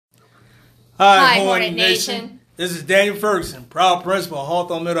Hi, Hornet Nation. This is Daniel Ferguson, proud principal of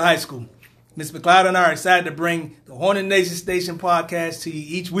Hawthorne Middle High School. Ms. McLeod and I are excited to bring the Hornet Nation Station podcast to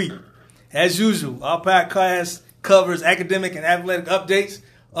you each week. As usual, our podcast covers academic and athletic updates,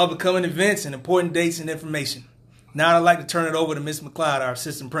 upcoming events, and important dates and information. Now I'd like to turn it over to Ms. McLeod, our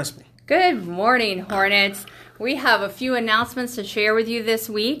assistant principal. Good morning, Hornets. We have a few announcements to share with you this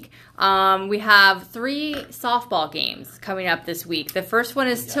week. We have 3 softball games coming up this week. The first one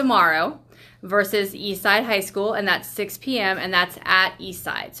is tomorrow versus Eastside High School, and that's 6 p.m., and that's at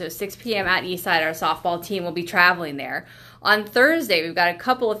Eastside. So 6 p.m. at Eastside, our softball team will be traveling there. On Thursday, we've got a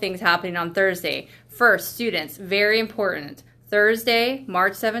couple of things happening on Thursday. First, students, very important. Thursday,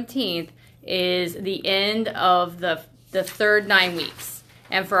 March 17th, is the end of the third 9 weeks.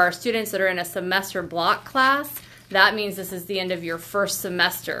 And for our students that are in a semester block class, that means this is the end of your first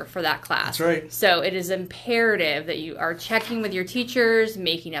semester for that class. That's right. So it is imperative that you are checking with your teachers,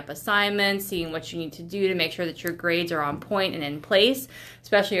 making up assignments, seeing what you need to do to make sure that your grades are on point and in place,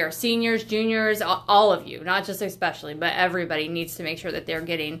 especially our seniors, juniors, all of you, not just especially, but everybody needs to make sure that they're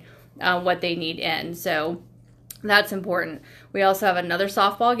getting what they need in. So that's important. We also have another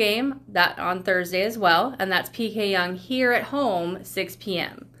softball game that on Thursday as well, and that's PK Young here at home, 6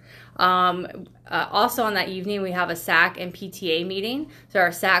 p.m. Also on that evening, we have a SAC and PTA meeting. So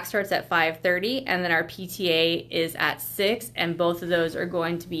our SAC starts at 5:30, and then our PTA is at 6, and both of those are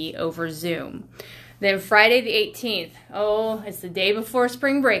going to be over Zoom. Then Friday the 18th, it's the day before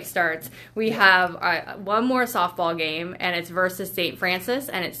spring break starts. We have one more softball game, and it's versus St. Francis,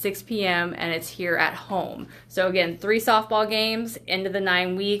 and it's 6 p.m., and it's here at home. So again, 3 softball games into the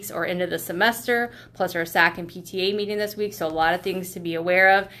 9 weeks or into the semester, plus our SAC and PTA meeting this week, so a lot of things to be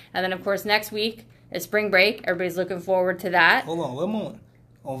aware of. And then, of course, next week is spring break. Everybody's looking forward to that. Hold on, one moment.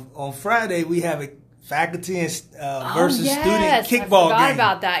 On Friday, we have a faculty versus student kickball game. I forgot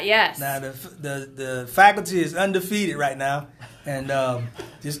about that, yes. Now, the faculty is undefeated right now, and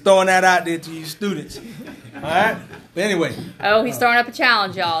just throwing that out there to you students. All right? But anyway. He's throwing up a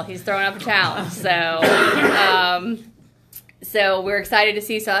challenge, y'all. He's throwing up a challenge. So we're excited to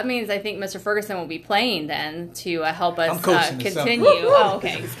see. So that means I think Mr. Ferguson will be playing then to help us continue. Oh,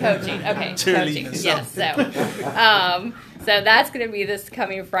 okay. He's coaching. Okay, coaching. Yes. So that's going to be this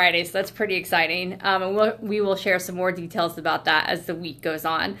coming Friday. So that's pretty exciting. And we will share some more details about that as the week goes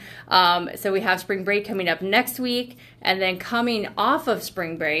on. So we have spring break coming up next week. And then coming off of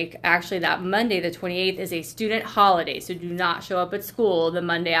spring break, actually that Monday, the 28th, is a student holiday. So do not show up at school the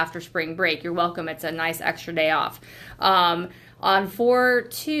Monday after spring break. You're welcome. It's a nice extra day off. On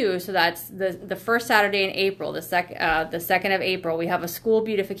 4/2, so that's the first Saturday in April, the 2nd of April, we have a school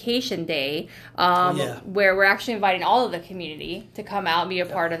beautification day where we're actually inviting all of the community to come out and be a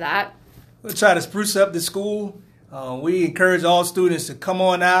part of that. We'll try to spruce up the school. We encourage all students to come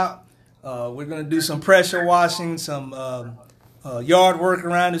on out. We're going to do some pressure washing, some yard work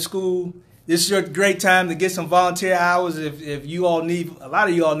around the school. This is your great time to get some volunteer hours. If you all need, a lot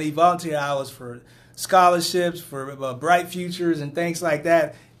of you all need volunteer hours for scholarships, for bright futures and things like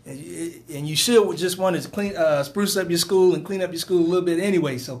that. And you should just want to spruce up your school and clean up your school a little bit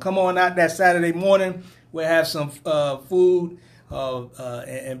anyway. So come on out that Saturday morning. We'll have some food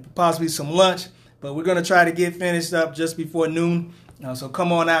and possibly some lunch. But we're going to try to get finished up just before noon. So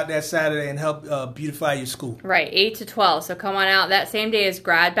come on out that Saturday and help beautify your school. Right, 8 to 12. So come on out. That same day is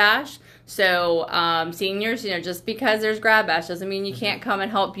Grad Bash. So seniors, just because there's Grad Bash doesn't mean you can't come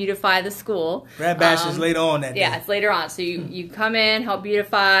and help beautify the school. Grad Bash is later on that day. Yeah, it's later on. So you come in, help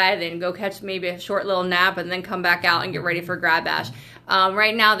beautify, then go catch maybe a short little nap, and then come back out and get ready for Grad Bash.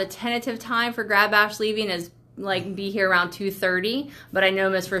 Right now, the tentative time for Grad Bash leaving is be here around 2:30, but I know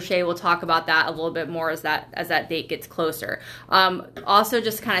Ms. Roche will talk about that a little bit more as that date gets closer. Also,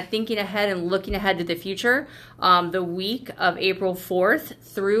 just kind of thinking ahead and looking ahead to the future, the week of April 4th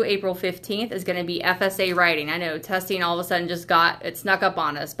through April 15th is going to be FSA writing. I know testing all of a sudden it snuck up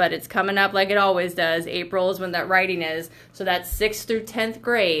on us, but it's coming up like it always does. April is when that writing is, so that's 6th through 10th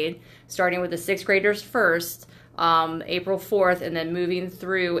grade, starting with the 6th graders first. April 4th, and then moving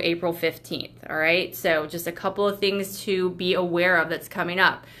through April 15th, all right? So just a couple of things to be aware of that's coming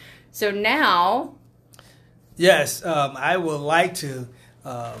up. So now... Yes, I would like to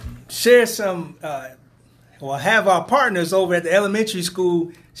share some, have our partners over at the elementary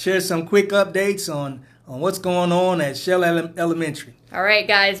school share some quick updates on what's going on at Shell Elementary. All right,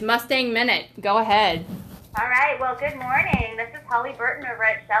 guys, Mustang Minute. Go ahead. All right, well, good morning. This is Holly Burton over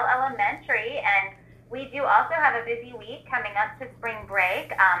at Shell Elementary, and we do also have a busy week coming up to spring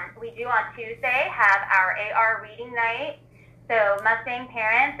break. We do on Tuesday have our AR reading night. So Mustang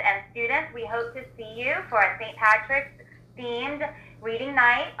parents and students, we hope to see you for a St. Patrick's themed reading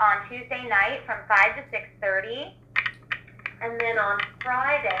night on Tuesday night from 5 to 6:30. And then on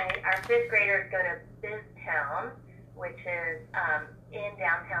Friday, our 5th graders go to BizTown, which is in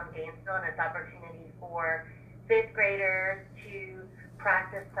downtown Gainesville, and it's an opportunity for 5th graders to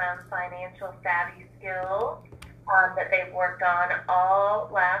practice some financial savvy skills that they've worked on all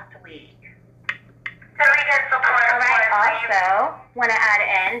last week. So we did support. All right. Also, want to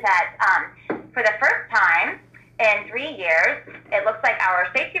add in that for the first time in 3 years, it looks like our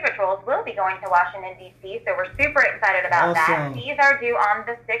safety patrols will be going to Washington, D.C., so we're super excited about that. These are due on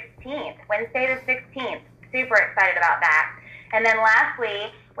the 16th, Wednesday the 16th. Super excited about that. And then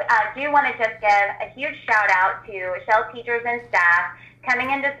lastly, I do want to just give a huge shout out to Shell teachers and staff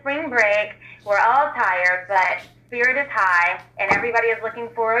coming into spring break. We're all tired, but spirit is high, and everybody is looking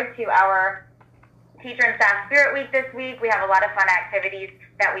forward to our Teacher and Staff Spirit Week this week. We have a lot of fun activities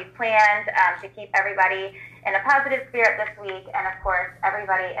that we've planned to keep everybody in a positive spirit this week. And of course,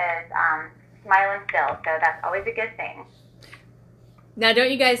 everybody is smiling still, so that's always a good thing. Now,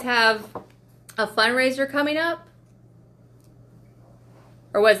 don't you guys have a fundraiser coming up?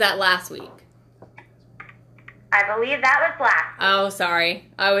 Or was that last week? I believe that was last week. Oh, sorry.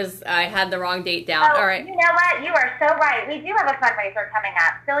 I had the wrong date down. Oh, all right. You know what? You are so right. We do have a fundraiser coming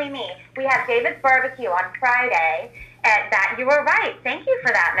up. Silly me. We have David's Barbecue on Friday. And that you were right. Thank you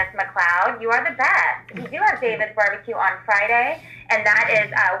for that, Miss McLeod. You are the best. We do have David's Barbecue on Friday, and that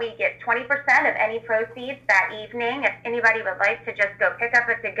is we get 20% of any proceeds that evening. If anybody would like to just go pick up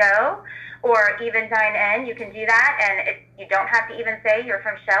a to-go or even dine in, you can do that, and you don't have to even say you're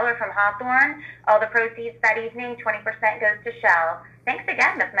from Shell or from Hawthorne. All the proceeds that evening, 20% goes to Shell. Thanks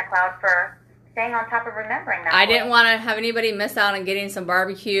again, Miss McLeod, for staying on top of remembering that. I didn't want to have anybody miss out on getting some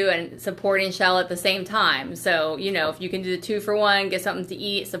barbecue and supporting Shell at the same time. So, if you can do the 2-for-1, get something to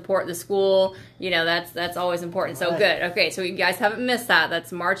eat, support the school, that's always important. So good. Okay, so you guys haven't missed that.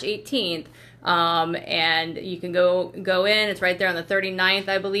 That's March 18th. And you can go in. It's right there on the 39th,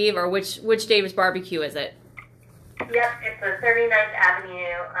 I believe. Or which Davis Barbecue is it? Yep, it's the 39th Avenue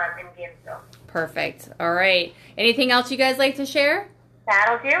in Gainesville. Perfect. All right. Anything else you guys like to share?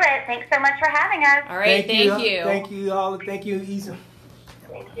 That'll do it. Thanks so much for having us. All right, thank you. Thank you all. Thank you, Isa.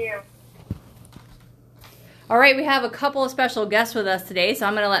 Thank you. All right, we have a couple of special guests with us today, so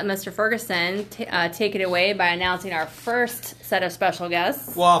I'm going to let Mr. Ferguson take it away by announcing our first set of special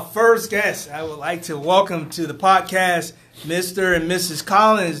guests. Well, our first guest, I would like to welcome to the podcast Mr. and Mrs.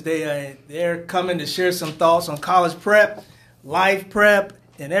 Collins. They're coming to share some thoughts on college prep, life prep,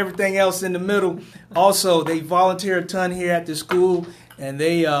 and everything else in the middle. Also, they volunteer a ton here at the school, and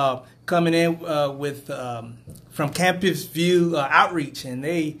they coming in with from Campus View Outreach, and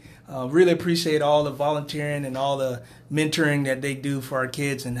they really appreciate all the volunteering and all the mentoring that they do for our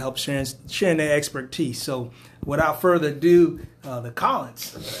kids and help sharing their expertise. So without further ado, the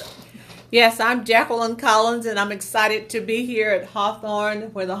Collins. Yes, I'm Jaqueline Collins, and I'm excited to be here at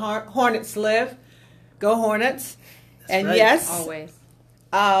Hawthorne where the Hornets live. Go Hornets. That's and right. Yes, Always.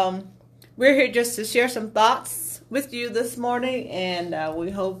 We're here just to share some thoughts with you this morning, and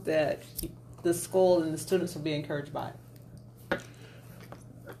we hope that the school and the students will be encouraged by it.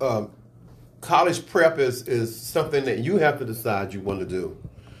 College prep is something that you have to decide you want to do.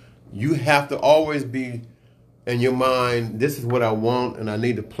 You have to always be in your mind, this is what I want, and I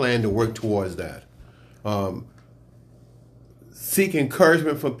need to plan to work towards that. Seek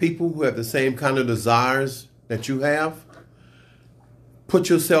encouragement from people who have the same kind of desires that you have. Put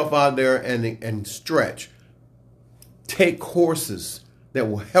yourself out there and stretch. Take courses that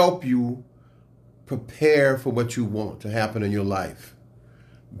will help you prepare for what you want to happen in your life.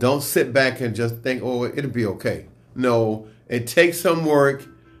 Don't sit back and just think, oh, it'll be okay. No, it takes some work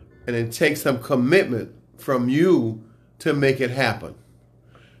and it takes some commitment from you to make it happen.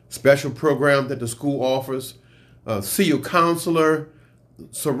 Special programs that the school offers. See your counselor.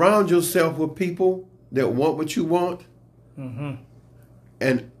 Surround yourself with people that want what you want. Mm-hmm.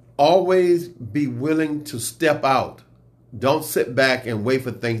 And always be willing to step out. Don't sit back and wait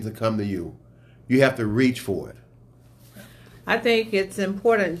for things to come to you. You have to reach for it. I think it's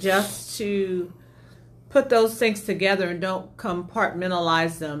important just to put those things together and don't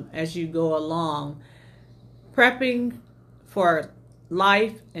compartmentalize them as you go along. Prepping for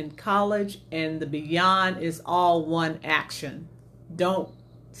life and college and the beyond is all one action. Don't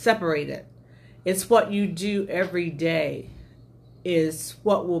separate it. It's what you do every day is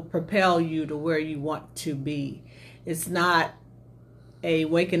what will propel you to where you want to be. It's not a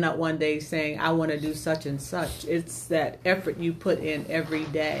waking up one day saying, I want to do such and such. It's that effort you put in every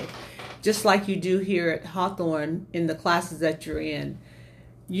day. Just like you do here at Hawthorne in the classes that you're in.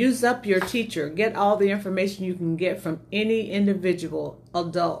 use up your teacher. Get all the information you can get from any individual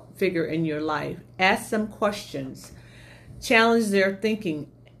adult figure in your life. Ask them questions. Challenge their thinking,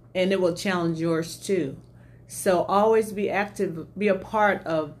 and it will challenge yours too. So always be active, be a part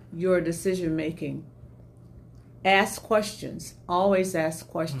of your decision making. Ask questions. Always ask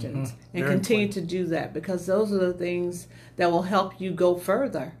questions. And Very continue important. to do that, because those are the things that will help you go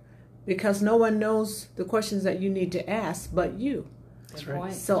further. Because no one knows the questions that you need to ask but you. That's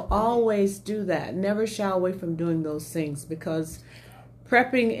right. So always do that. Never shy away from doing those things, because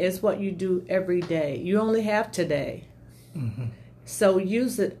prepping is what you do every day. You only have today. So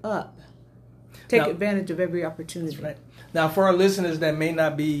use it up. Take Now- advantage of every opportunity. That's right. Now, for our listeners that may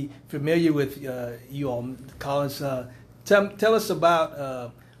not be familiar with you all, college, tell us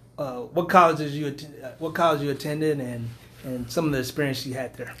about what colleges what college you attended, and some of the experience you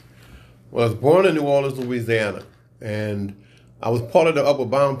had there. Well, I was born in New Orleans, Louisiana, and I was part of the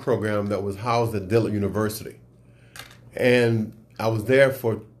Upward Bound program that was housed at Dillard University. And I was there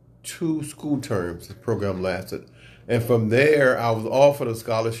for 2 school terms the program lasted. And from there, I was offered a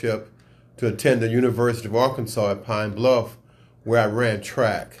scholarship to attend the University of Arkansas at Pine Bluff, where I ran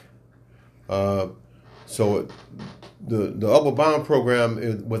track. So the Upward Bound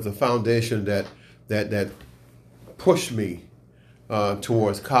program was the foundation that pushed me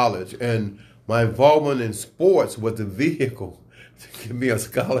towards college, and my involvement in sports was the vehicle to give me a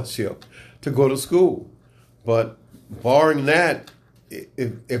scholarship to go to school. But barring that,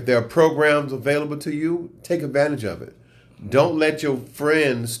 if there are programs available to you, take advantage of it. Don't let your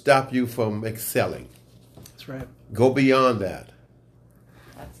friends stop you from excelling. That's right. Go beyond that.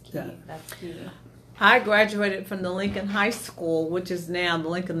 That's key. Yeah. That's key. I graduated from the Lincoln High School, which is now the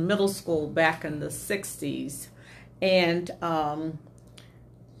Lincoln Middle School, back in the 60s. And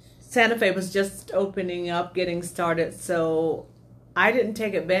Santa Fe was just opening up, getting started. So I didn't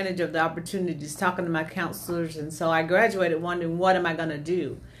take advantage of the opportunities, talking to my counselors. And so I graduated wondering, what am I going to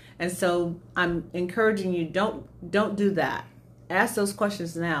do? And so I'm encouraging you, don't do that. Ask those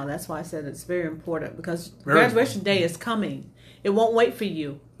questions now. That's why I said it's very important, because graduation day is coming. It won't wait for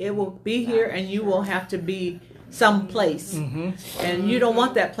you. It will be here, and you will have to be someplace. And you don't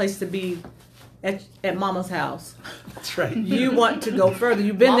want that place to be at Mama's house. That's right. You want to go further.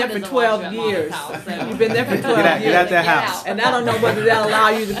 You've been Mama there for doesn't want you 12 at Mama's years. house, so- You've been there for 12 Get years. out that Get house. out. And I don't know whether that'll allow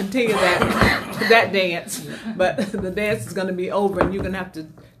you to continue that dance, but the dance is going to be over, and you're going to have to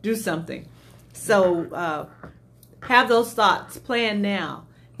do something. So have those thoughts, plan now,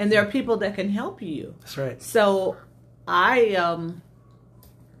 and there are people that can help you. That's right. So I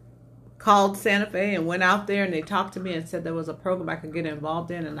called Santa Fe and went out there, and they talked to me and said there was a program I could get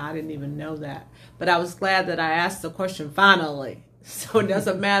involved in, and I didn't even know that. But I was glad that I asked the question finally. So it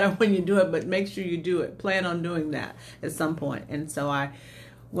doesn't matter when you do it, but make sure you do it. Plan on doing that at some point. And so I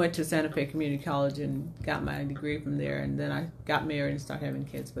went to Santa Fe Community College and got my degree from there, and then I got married and started having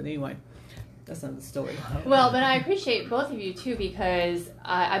kids. But anyway, that's another story. Well, but I appreciate both of you too, because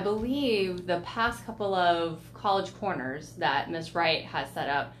I believe the past couple of college corners that Miss Wright has set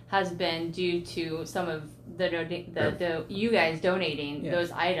up has been due to some of the you guys donating Yeah.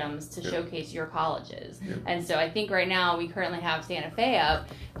 those items to showcase your colleges. And so I think right now we currently have Santa Fe up,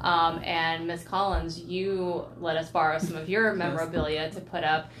 and Miss Collins, you let us borrow some of your memorabilia to put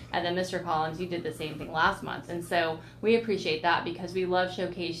up, and then Mr. Collins, you did the same thing last month. And so we appreciate that, because we love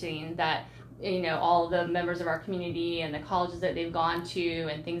showcasing that, you know, all the members of our community and the colleges that they've gone to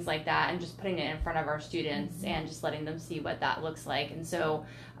and things like that, and just putting it in front of our students and just letting them see what that looks like. And so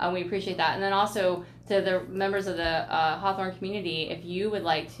we appreciate that. And then also to the members of the Hawthorne community, if you would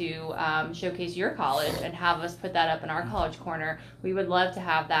like to showcase your college and have us put that up in our college corner, we would love to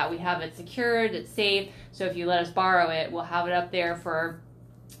have that. We have it secured, it's safe, so if you let us borrow it, we'll have it up there for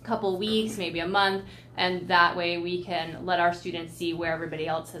couple weeks, maybe a month, and that way we can let our students see where everybody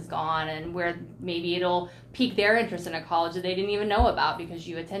else has gone, and where maybe it'll pique their interest in a college that they didn't even know about because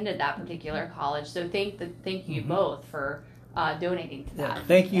you attended that particular college. So thank you both for donating to that.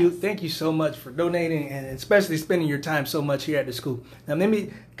 Thank you. Yes. Thank you so much for donating, and especially spending your time so much here at the school. Now,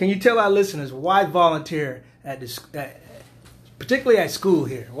 can you tell our listeners why volunteer at this, particularly at school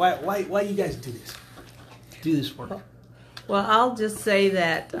here? Why you guys do this work? Well, I'll just say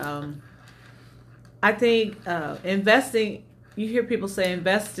that I think investing, you hear people say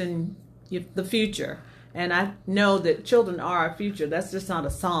invest in the future. And I know that children are our future. That's just not a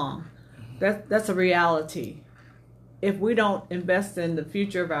song. That's a reality. If we don't invest in the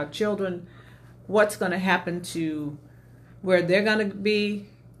future of our children, what's going to happen to where they're going to be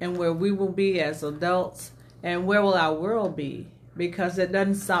and where we will be as adults, and where will our world be? Because it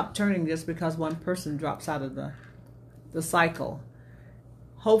doesn't stop turning just because one person drops out of the cycle.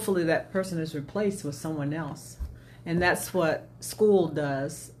 hopefully that person is replaced with someone else. And that's what school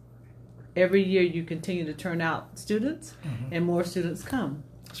does. Every year you continue to turn out students, and more students come.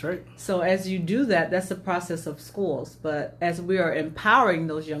 That's right. So as you do that, that's the process of schools. But as we are empowering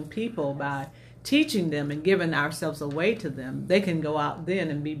those young people by teaching them and giving ourselves away to them, they can go out then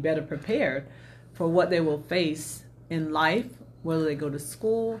and be better prepared for what they will face in life, whether they go to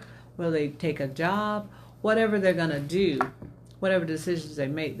school, whether they take a job, whatever they're going to do, whatever decisions they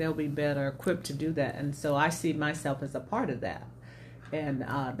make, they'll be better equipped to do that. And so I see myself as a part of that. And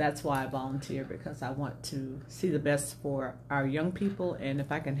that's why I volunteer, because I want to see the best for our young people. And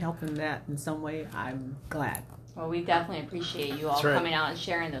if I can help in that in some way, I'm glad. Well, we definitely appreciate you all That's right. coming out and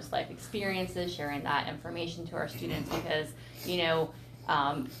sharing those life experiences, sharing that information to our students, because, you know,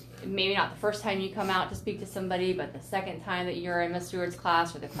 maybe not the first time you come out to speak to somebody, but the second time that you're in Miss Stewart's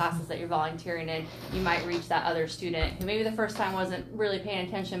class or the classes that you're volunteering in, you might reach that other student who maybe the first time wasn't really paying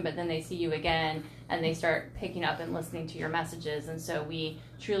attention, but then they see you again and they start picking up and listening to your messages. And so we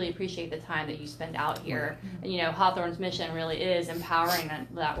truly appreciate the time that you spend out here. And, you know, Hawthorne's mission really is empowering,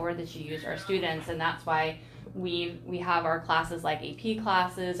 that word that you use, our students, and that's why we have our classes like AP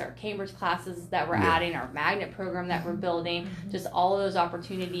classes, our Cambridge classes that we're adding, our magnet program that we're building, just all of those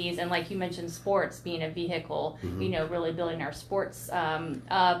opportunities. And like you mentioned, sports being a vehicle, you know, really building our sports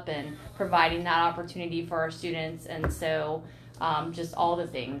up and providing that opportunity for our students. And so just all the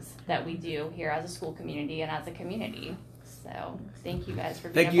things that we do here as a school community and as a community. So thank you guys for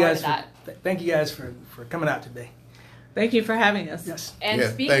being a part of that. Thank you guys for coming out today. Thank you for having us. Yes. And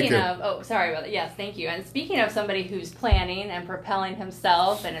speaking of, sorry about that. Yes, thank you. And speaking of somebody who's planning and propelling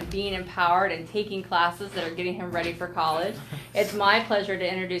himself and being empowered and taking classes that are getting him ready for college, it's my pleasure to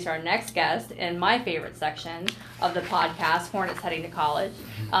introduce our next guest in my favorite section of the podcast, Hornets Heading to College.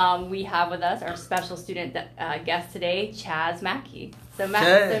 We have with us our special student guest today, Chaz Mackay. So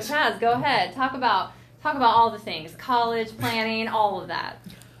Chaz, go ahead. Talk about all the things, college, planning, all of that.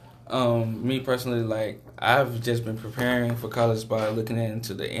 Me personally, like, I've just been preparing for college by looking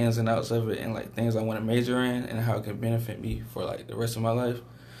into the ins and outs of it and like things I want to major in and how it can benefit me for like the rest of my life.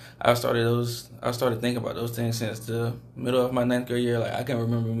 I started thinking about those things since the middle of my 9th grade year. Like, I can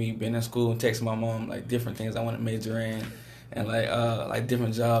remember me being in school and texting my mom like different things I want to major in and like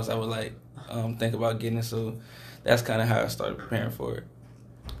different jobs I would like think about getting. So that's kind of how I started preparing for it.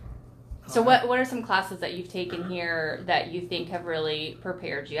 So what are some classes that you've taken here that you think have really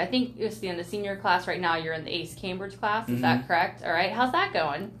prepared you? I think it's in the senior class right now. You're in the ACE Cambridge class. Is that correct? All right. How's that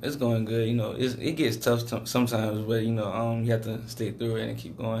going? It's going good. You know, it gets tough sometimes, but you know, you have to stay through it and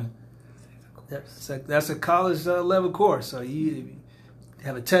keep going. That's a college level course. So you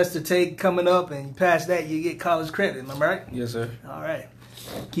have a test to take coming up, and you pass that, you get college credit. Am I right? Yes, sir. All right.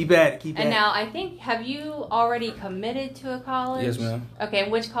 Keep at it. And now, I think, have you already committed to a college? Yes, ma'am. Okay,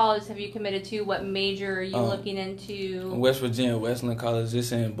 and which college have you committed to? What major are you looking into? West Virginia Westland College.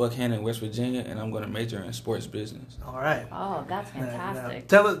 It's in Buckhannon, West Virginia, and I'm going to major in sports business. All right. Oh, that's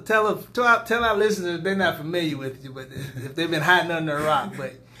fantastic. Now, tell our listeners if they're not familiar with you, but if they've been hiding under a rock,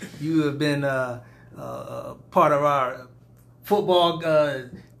 but you have been part of our football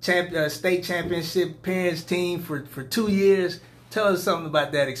state championship parents team for 2 years. Tell us something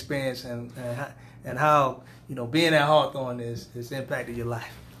about that experience and how, you know, being at Hawthorne has impacted your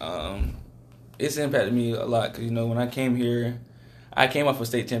life. It's impacted me a lot because, you know, when I came here, I came off a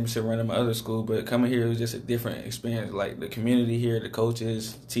state championship run at my other school, but coming here was just a different experience. Like, the community here, the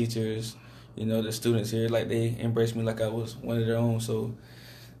coaches, teachers, you know, the students here, like, they embraced me like I was one of their own. So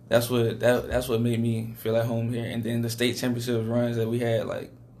that's what made me feel at home here. And then the state championship runs that we had, like,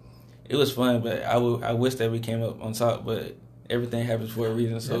 it was fun, but I wish that we came up on top, but everything happens for a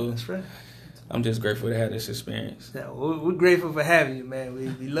reason, so that's right. I'm just grateful to have this experience. Yeah, we're grateful for having you, man.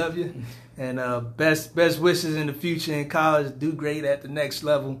 We love you, and best wishes in the future in college. Do great at the next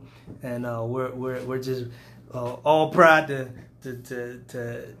level, and we're just all proud to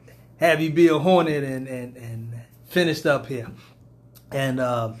have you be a Hornet and finished up here. And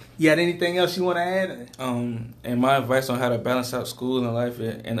you got anything else you want to add? And my advice on how to balance out school and life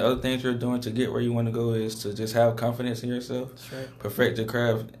and the other things you're doing to get where you want to go is to just have confidence in yourself. That's right. Perfect your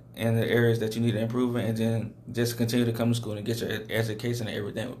craft in the areas that you need to improve in, and then just continue to come to school and get your education, and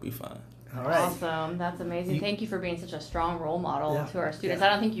everything will be fine. All right. Awesome. That's amazing. Thank you for being such a strong role model to our students. I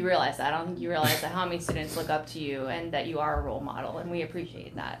don't think you realize that. I don't think you realize that how many students look up to you and that you are a role model, and we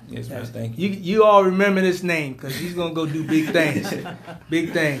appreciate that. Yes, ma'am. Thank you. You all remember this name because he's going to go do big things.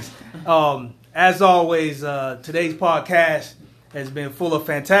 Big things. As always, today's podcast has been full of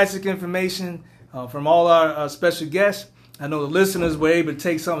fantastic information from all our special guests. I know the listeners were able to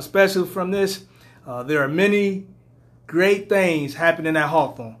take something special from this. There are many great things happening at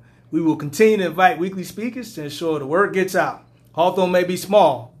Hawthorne. We will continue to invite weekly speakers to ensure the word gets out. Hawthorne may be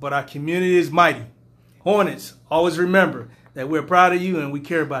small, but our community is mighty. Hornets, always remember that we're proud of you and we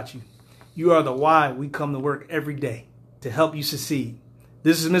care about you. You are the why we come to work every day to help you succeed.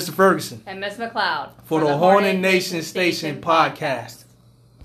 This is Mr. Ferguson and Miss McLeod for the Hornet Nation Station podcast.